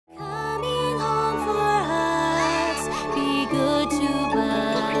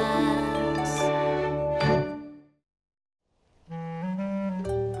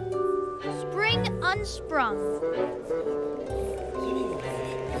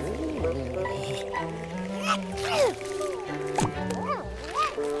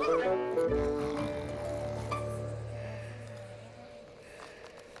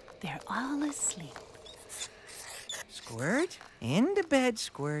They're all asleep. Squirt, into bed,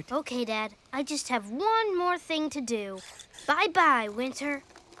 Squirt. Okay, Dad. I just have one more thing to do. Bye-bye, winter.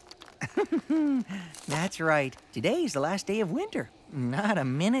 That's right. Today's the last day of winter. Not a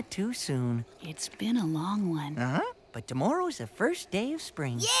minute too soon. It's been a long one. Uh-huh. But tomorrow's the first day of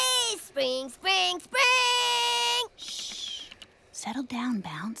spring. Yay! Spring, spring, spring! Shh. Settle down,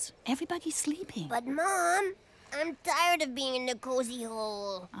 Bounce. Everybody's sleeping. But, Mom, I'm tired of being in the cozy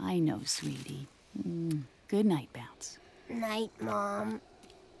hole. I know, sweetie. Good night, Bounce. Night, Mom.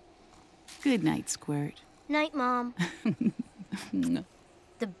 Good night, Squirt. Night, Mom.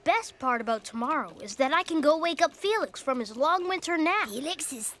 The best part about tomorrow is that I can go wake up Felix from his long winter nap.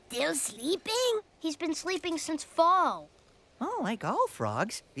 Felix is still sleeping? He's been sleeping since fall. Oh, like all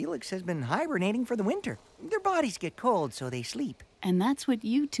frogs, Felix has been hibernating for the winter. Their bodies get cold, so they sleep. And that's what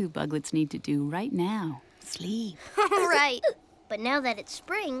you two buglets need to do right now. Sleep. Right. But now that it's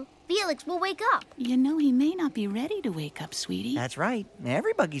spring, Felix will wake up. You know he may not be ready to wake up, sweetie. That's right.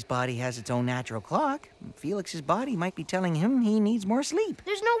 Every buggy's body has its own natural clock. Felix's body might be telling him he needs more sleep.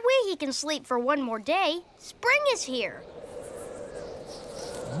 There's no way he can sleep for one more day. Spring is here.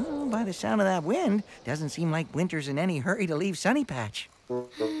 Well, by the sound of that wind, doesn't seem like winter's in any hurry to leave Sunny Patch.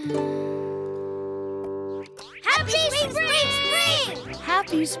 Happy spring!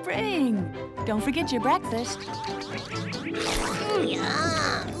 Happy spring! Don't forget your breakfast.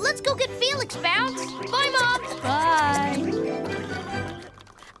 Yeah. Let's go get Felix, Bounce. Bye, Mom. Bye.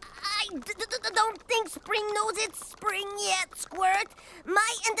 I don't think spring knows it's spring yet, Squirt.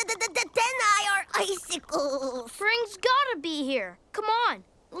 My antennae are icicles. Spring's gotta be here. Come on.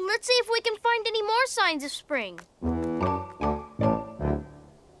 Let's see if we can find any more signs of spring.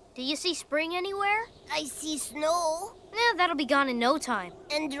 Do you see spring anywhere? I see snow. That'll be gone in no time.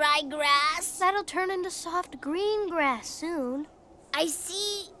 And dry grass. That'll turn into soft green grass soon. I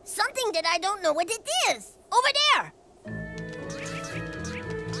see something that I don't know what it is. Over there.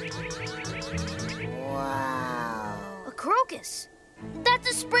 Wow. A crocus. That's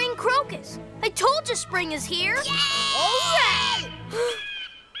a spring crocus. I told you spring is here. Yay! All right.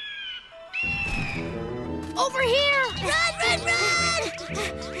 Over here. Run, run, run!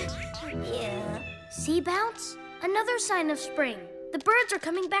 Yeah. See, Bounce? Another sign of spring. The birds are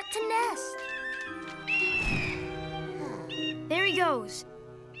coming back to nest. There he goes.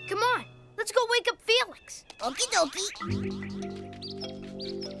 Come on, let's go wake up Felix. Okie dokie.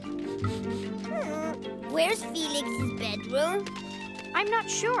 Where's Felix's bedroom? I'm not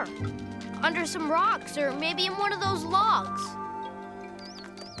sure. Under some rocks or maybe in one of those logs.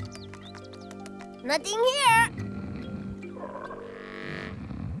 Nothing here.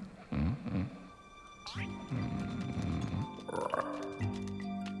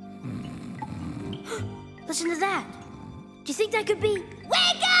 Listen to that. Do you think that could be?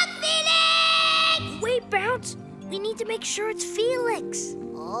 Wake up, Felix! Wait, Bounce. We need to make sure it's Felix.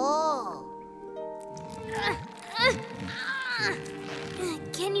 Oh.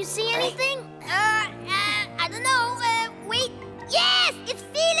 Can you see anything? I don't know. Wait. Yes, it's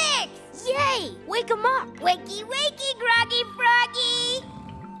Felix! Yay! Wake him up. Wakey, wakey, groggy froggy.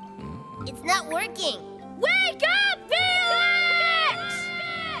 It's not working. Wake up, Felix!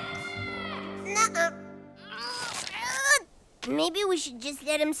 Nuh-uh. Maybe we should just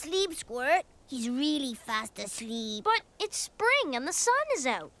let him sleep, Squirt. He's really fast asleep. But it's spring and the sun is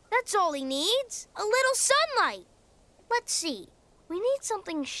out. That's all he needs. A little sunlight. Let's see. We need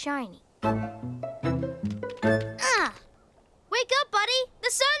something shiny. Wake up, buddy. The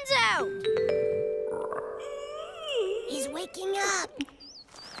sun's out. He's waking up.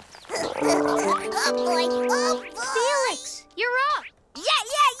 Oh, boy. Oh, boy. Felix, you're up. Yeah.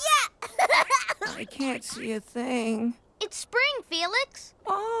 I can't see a thing. It's spring, Felix.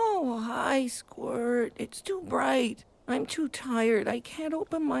 Oh, hi, Squirt. It's too bright. I'm too tired. I can't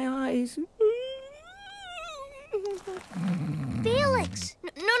open my eyes. Felix.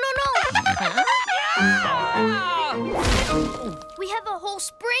 No. We have a whole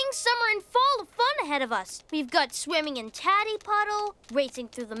spring, summer, and fall of fun ahead of us. We've got swimming in Taddy Puddle, racing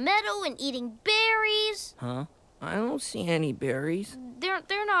through the meadow, and eating berries. Huh? I don't see any berries.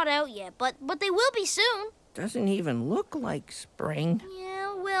 They're not out yet, but they will be soon. Doesn't even look like spring.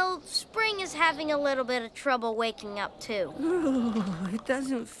 Yeah, well, spring is having a little bit of trouble waking up, too. It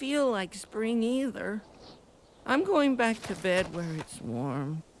doesn't feel like spring either. I'm going back to bed where it's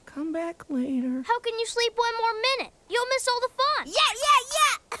warm. Come back later. How can you sleep one more minute? You'll miss all the fun. Yeah.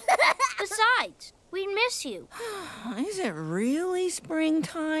 Besides, We'd miss you. Is it really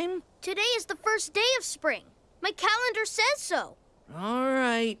springtime? Today is the first day of spring. My calendar says so. All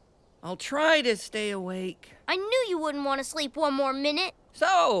right. I'll try to stay awake. I knew you wouldn't want to sleep one more minute.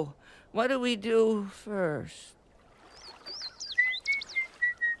 So, what do we do first?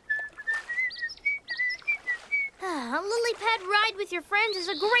 A lily pad ride with your friends is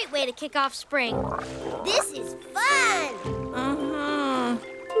a great way to kick off spring. This is fun! Uh-huh.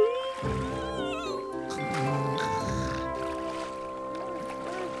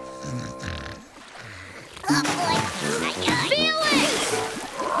 Oh, boy.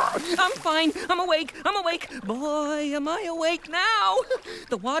 Felix! I'm fine. I'm awake. Boy, am I awake now.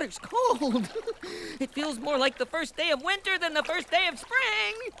 The water's cold. It feels more like the first day of winter than the first day of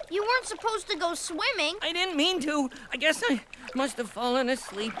spring. You weren't supposed to go swimming. I didn't mean to. I guess I must have fallen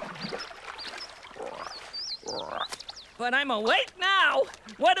asleep. But I'm awake now.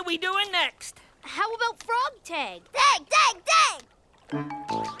 What are we doing next? How about frog tag? Tag, tag, tag!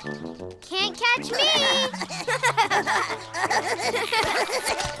 Can't catch me!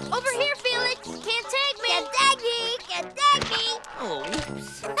 Over here, Felix! Can't tag me! Can't tag me! Can't tag me! Oh,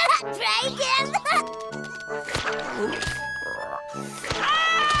 oops. Try again!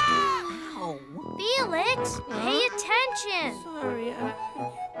 Ow. Felix, pay attention! Sorry.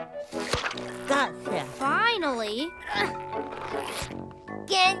 Gotcha. Finally!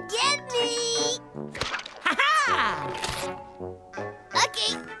 Can't get me! Ha-ha!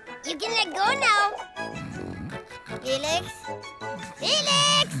 Okay, you can let go now. Felix?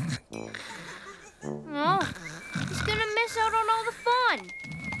 Felix! Oh, he's gonna miss out on all the fun.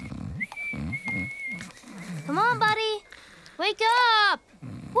 Come on, buddy. Wake up!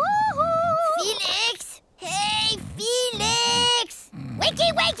 Woohoo! Felix! Hey, Felix!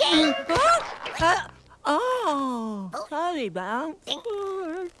 Wakey, wakey! Oh, sorry, Bounce.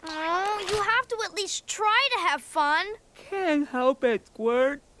 Oh, you have to at least try to have fun. Can't help it,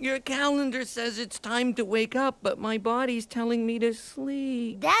 Squirt. Your calendar says it's time to wake up, but my body's telling me to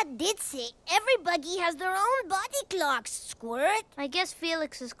sleep. Dad did say every buggy has their own body clocks, Squirt. I guess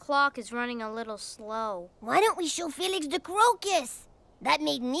Felix's clock is running a little slow. Why don't we show Felix the crocus? That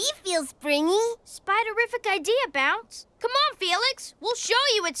made me feel springy. Spiderific idea, Bounce. Come on, Felix. We'll show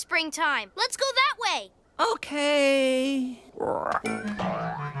you it's springtime. Let's go that way. Okay.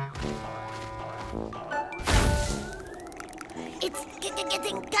 It's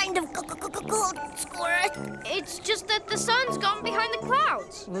getting kind of cold, Squirt. It's just that the sun's gone behind the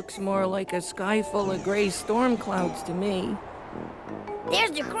clouds. Looks more like a sky full of gray storm clouds to me. There's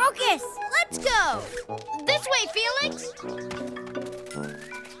the crocus. Let's go. This way, Felix.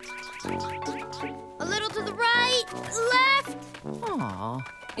 A little to the right, left. Aw,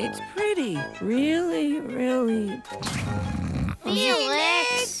 it's pretty. Really, really.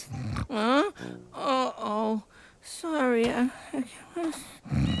 Felix. Huh? Uh-oh. Sorry.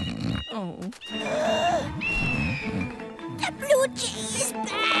 Oh. The blue jay is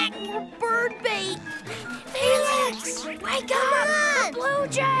back. Bird bait. Felix, wake up! Blue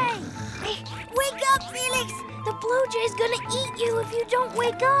jay. Wake up, Felix! The blue jay's gonna eat you if you don't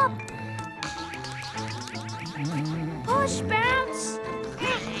wake up. Push, Bounce.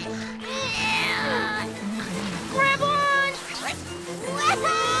 Grab on. Hang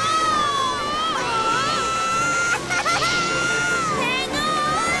on!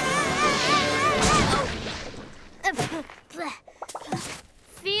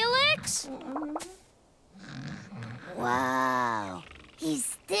 Felix? Wow, he's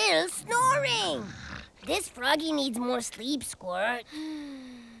still snoring. This froggy needs more sleep, Squirt.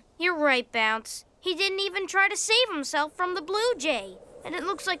 You're right, Bounce. He didn't even try to save himself from the blue jay. And it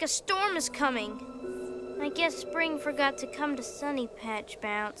looks like a storm is coming. I guess spring forgot to come to Sunny Patch,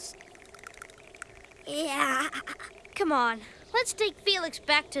 Bounce. Yeah. Come on, let's take Felix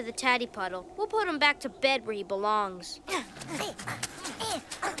back to the taddy puddle. We'll put him back to bed where he belongs.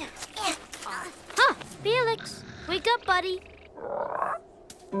 Huh, Felix, wake up, buddy.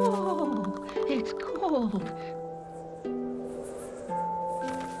 Whoa, it's cold.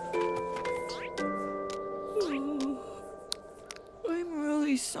 I'm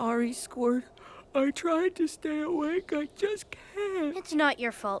really sorry, Squirt. I tried to stay awake. I just can't. It's not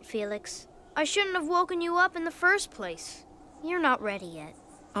your fault, Felix. I shouldn't have woken you up in the first place. You're not ready yet.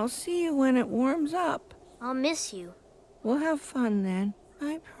 I'll see you when it warms up. I'll miss you. We'll have fun then.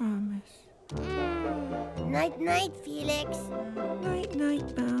 I promise. Night-night, Felix.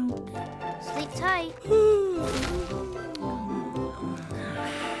 Night-night, Bounce. Sleep tight.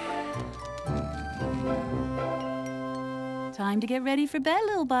 Time to get ready for bed,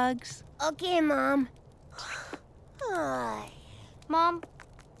 little bugs. Okay, Mom. Hi. Mom,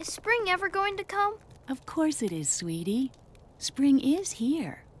 Is spring ever going to come? Of course it is, sweetie. Spring is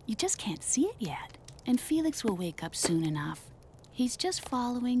here. You just can't see it yet. And Felix will wake up soon enough. He's just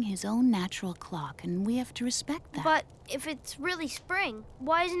following his own natural clock, and we have to respect that. But if it's really spring,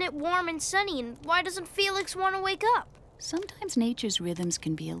 why isn't it warm and sunny, and why doesn't Felix want to wake up? Sometimes nature's rhythms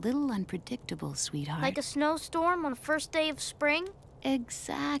can be a little unpredictable, sweetheart. Like a snowstorm on the first day of spring?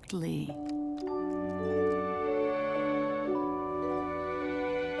 Exactly.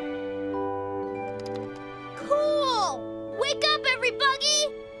 Cool! Wake up, everybody!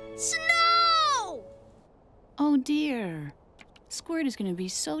 Snow! Oh, dear. Squirt is going to be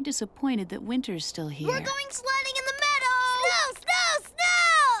so disappointed that winter's still here. We're going sledding in the meadow! Snow, snow,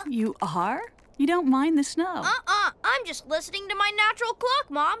 snow! You are? You don't mind the snow? I'm just listening to my natural clock,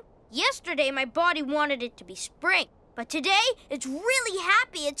 Mom. Yesterday, my body wanted it to be spring. But today, it's really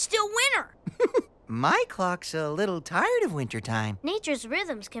happy it's still winter. My clock's a little tired of wintertime. Nature's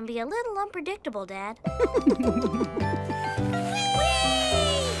rhythms can be a little unpredictable, Dad.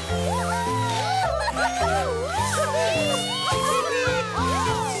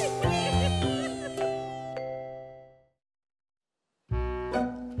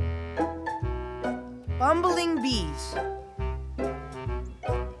 Bumbling bees.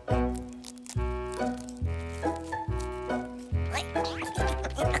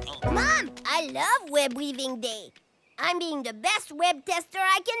 Mom, I love web weaving day. I'm being the best web tester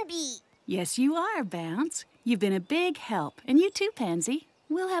I can be. Yes, you are, Bounce. You've been a big help. And you too, Pansy.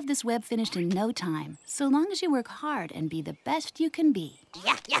 We'll have this web finished in no time, so long as you work hard and be the best you can be.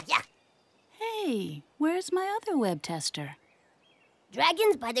 Yeah. Hey, where's my other web tester?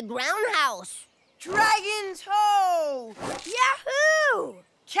 Dragons by the ground house. Dragons ho! Yahoo!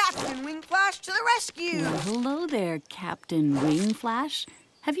 Captain Wingflash to the rescue! Well, hello there, Captain Wingflash.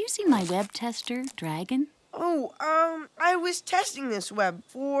 Have you seen my web tester, Dragon? Oh, I was testing this web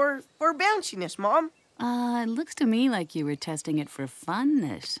for bounciness, Mom. It looks to me like you were testing it for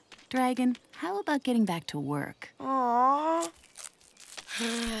funness. Dragon, how about getting back to work? Aww.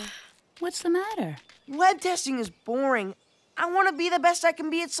 What's the matter? Web testing is boring. I want to be the best I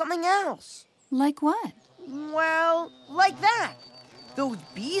can be at something else. Like what? Well, like that. Those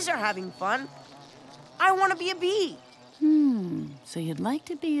bees are having fun. I want to be a bee. So you'd like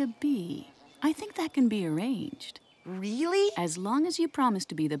to be a bee. I think that can be arranged. Really? As long as you promise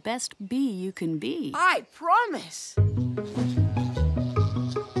to be the best bee you can be. I promise.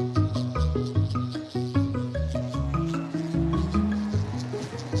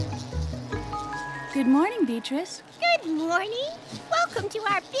 Good morning, Beatrice. Good morning. Welcome to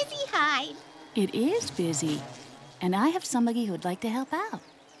our busy hive. It is busy. And I have somebody who'd like to help out.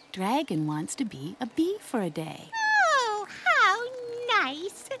 Dragon wants to be a bee for a day. Oh, how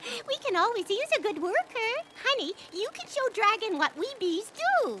nice. We can always use a good worker. Honey, you can show Dragon what we bees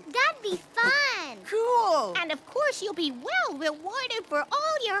do. That'd be fun. Cool. And of course, you'll be well rewarded for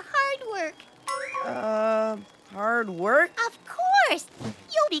all your hard work. Hard work? Of course.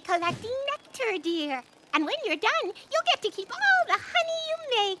 You'll be collecting nectar, dear. And when you're done, you'll get to keep all the honey you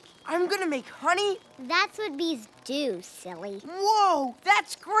make. I'm gonna make honey? That's what bees do, silly. Whoa,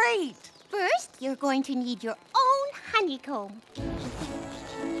 that's great. First, you're going to need your own honeycomb.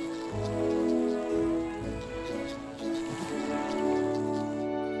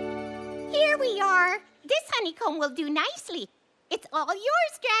 Here we are. This honeycomb will do nicely. It's all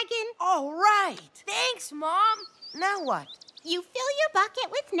yours, Dragon. All right. Thanks, Mom. Now what? You fill your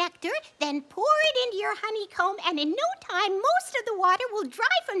bucket with nectar, then pour it into your honeycomb, and in no time, most of the water will dry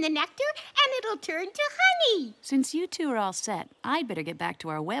from the nectar, and it'll turn to honey. Since you two are all set, I'd better get back to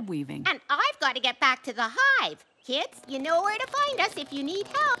our web weaving. And I've got to get back to the hive. Kids, you know where to find us if you need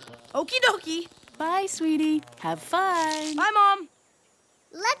help. Okie dokie. Bye, sweetie. Have fun. Bye, Mom.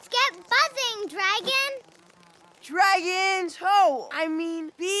 Let's get buzzing, Dragon. Dragons ho! I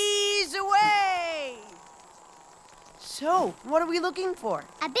mean, bees away! So, what are we looking for?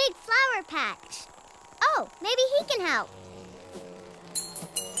 A big flower patch. Oh, maybe he can help.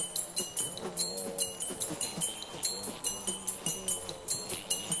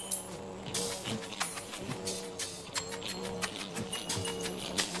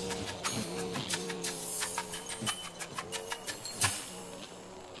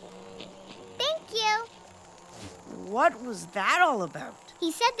 Thank you. What was that all about?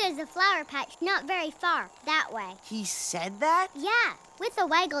 He said there's a flower patch not very far, that way. He said that? Yeah, with a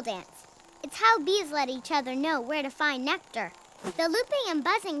waggle dance. It's how bees let each other know where to find nectar. The looping and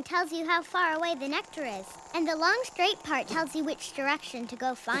buzzing tells you how far away the nectar is, and the long straight part tells you which direction to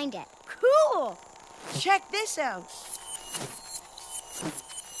go find it. Cool! Check this out.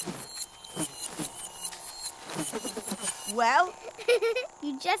 Well,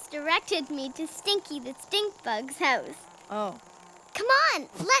 You just directed me to Stinky the Stink Bug's house. Oh. Come on,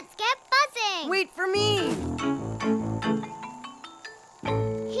 let's get buzzing! Wait for me!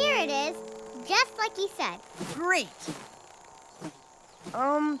 Here it is, just like you said. Great.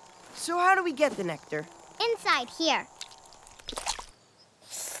 So how do we get the nectar? Inside here.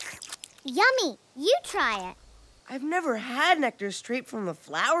 Yummy, you try it. I've never had nectar straight from the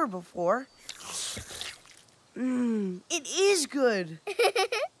flower before. It is good.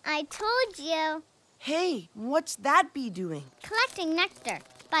 I told you. Hey, what's that bee doing? Collecting nectar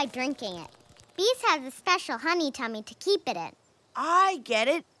by drinking it. Bees have a special honey tummy to keep it in. I get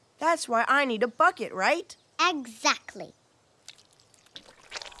it. That's why I need a bucket, right? Exactly.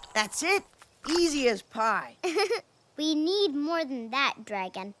 That's it. Easy as pie. We need more than that,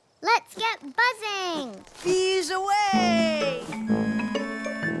 Dragon. Let's get buzzing! Bees away!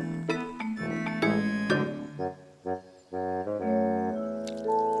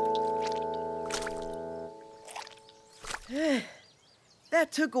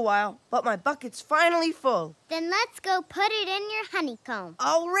 That took a while, but my bucket's finally full. Then let's go put it in your honeycomb.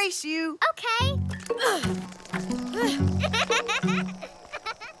 I'll race you. Okay.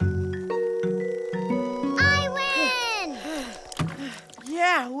 I win!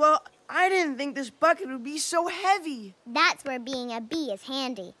 Yeah, well, I didn't think this bucket would be so heavy. That's where being a bee is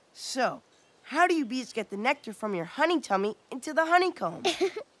handy. So, how do you bees get the nectar from your honey tummy into the honeycomb?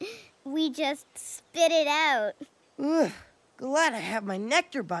 We just spit it out. Ugh, glad I have my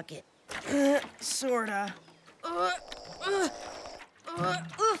nectar bucket. Sorta.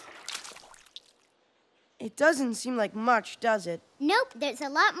 It doesn't seem like much, does it? Nope, there's a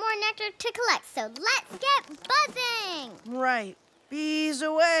lot more nectar to collect, so let's get buzzing! Right. Bees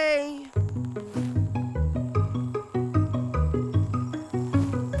away!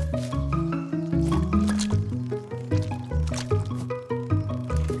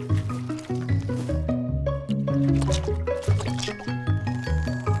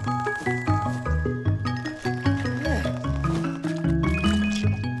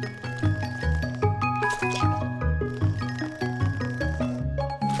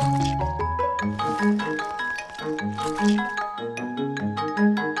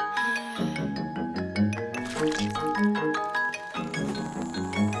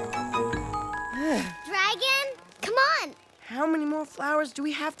 Dragon, come on! How many more flowers do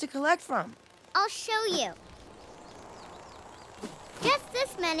we have to collect from? I'll show you. Just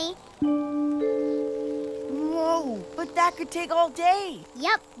this many. Whoa, but that could take all day.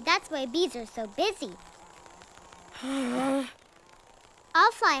 Yep, that's why bees are so busy.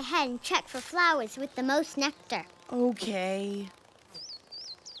 I'll fly ahead and check for flowers with the most nectar. Okay.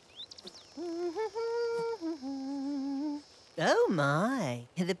 Oh, my.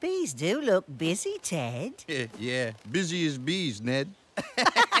 The bees do look busy, Ted. Yeah, busy as bees, Ned.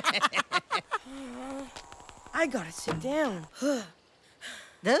 I gotta sit down. Oh,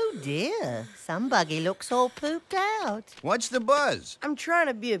 dear. Some buggy looks all pooped out. What's the buzz? I'm trying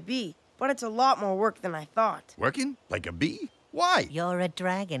to be a bee, but it's a lot more work than I thought. Working? Like a bee? Why? You're a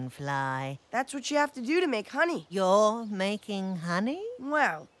dragonfly. That's what you have to do to make honey. You're making honey?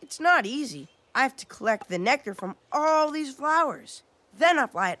 Well, it's not easy. I have to collect the nectar from all these flowers. Then I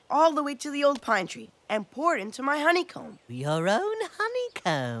fly it all the way to the old pine tree and pour it into my honeycomb. Your own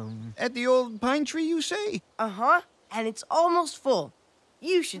honeycomb. At the old pine tree, you say? Uh-huh, and it's almost full.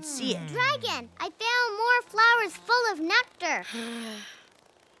 You should see it. Dragon, I found more flowers full of nectar.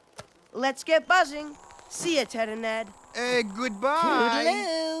 Let's get buzzing. See ya, Ted and Ned. Goodbye.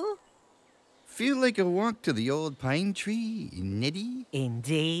 Toodaloo. Feel like a walk to the old pine tree, Neddy?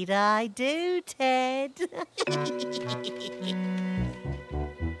 Indeed I do, Ted.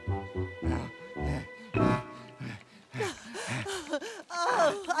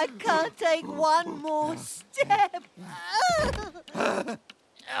 Oh, I can't take one more step.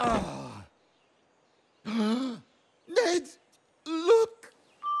 Ned, look!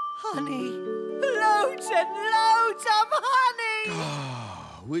 Honey. Loads and loads of honey.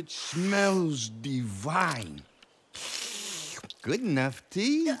 Which smells divine. Good enough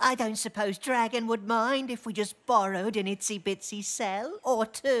tea? I don't suppose Dragon would mind if we just borrowed an itsy-bitsy cell or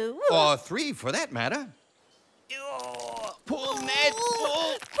two. Or three, for that matter. Pull, Ned,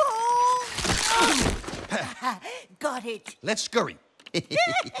 pull! Got it. Let's scurry.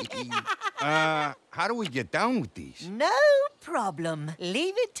 How do we get down with these? No problem.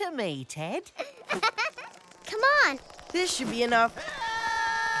 Leave it to me, Ted. Come on. This should be enough.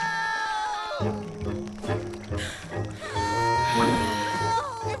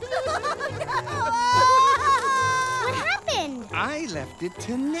 What happened? I left it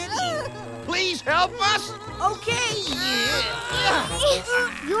to Nettie. Please help us! Okay.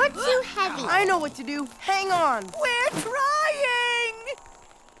 You're too heavy. I know what to do. Hang on. We're trying!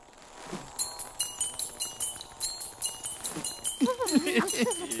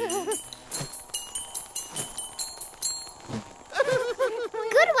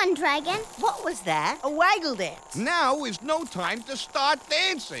 Good one, Dragon. What was that? A waggle dance. Now is no time to start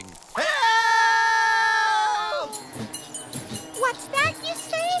dancing. Help! What's that you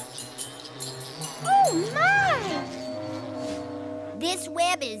say? Oh, my! This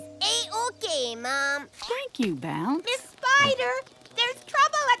web is A-OK, Mom. Thank you, Bounce. Miss Spider, there's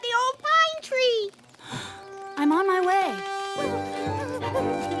trouble at the old pine tree. I'm on my way.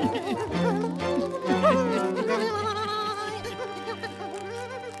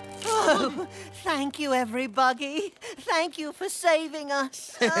 Oh, thank you, everybody. Thank you for saving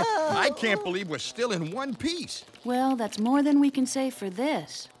us. I can't believe we're still in one piece. Well, that's more than we can say for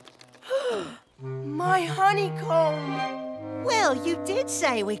this. My honeycomb. Well, you did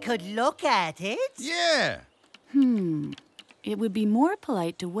say we could look at it. Yeah. It would be more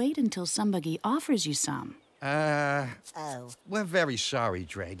polite to wait until somebody offers you some. Oh. We're very sorry,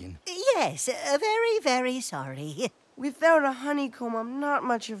 Dragon. Yes, very, very sorry. Without a honeycomb, I'm not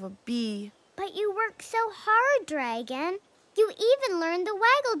much of a bee. But you work so hard, Dragon. You even learned the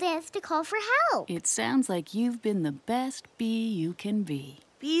waggle dance to call for help. It sounds like you've been the best bee you can be.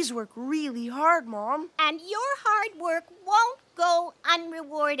 Bees work really hard, Mom. And your hard work won't go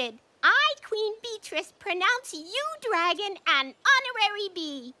unrewarded. I, Queen Beatrice, pronounce you, Dragon, an honorary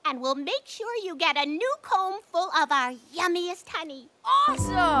bee, and will make sure you get a new comb full of our yummiest honey.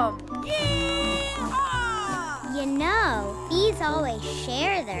 Awesome! You know, bees always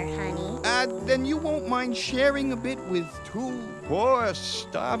share their honey. Then you won't mind sharing a bit with two poor,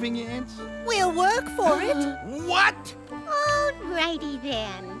 starving ants? We'll work for it. What? Alrighty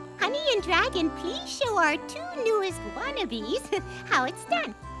then. Honey and Dragon, please show our two newest wannabes how it's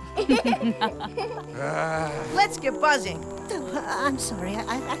done. Let's get buzzing. I'm sorry,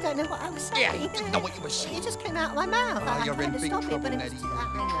 I don't know what I was saying. Yeah, you didn't know what you were saying. It just came out of my mouth. Oh, you're I in tried to big stop trouble, it, but Nettie. it's...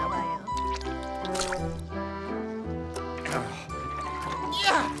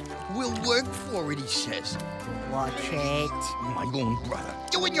 Yeah, we'll work for it, he says. Watch it. My own brother.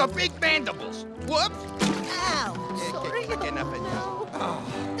 You and your big mandibles. Whoops. Ow, sorry. Enough of that. Oh.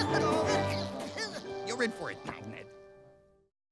 You're in for it now, Ned.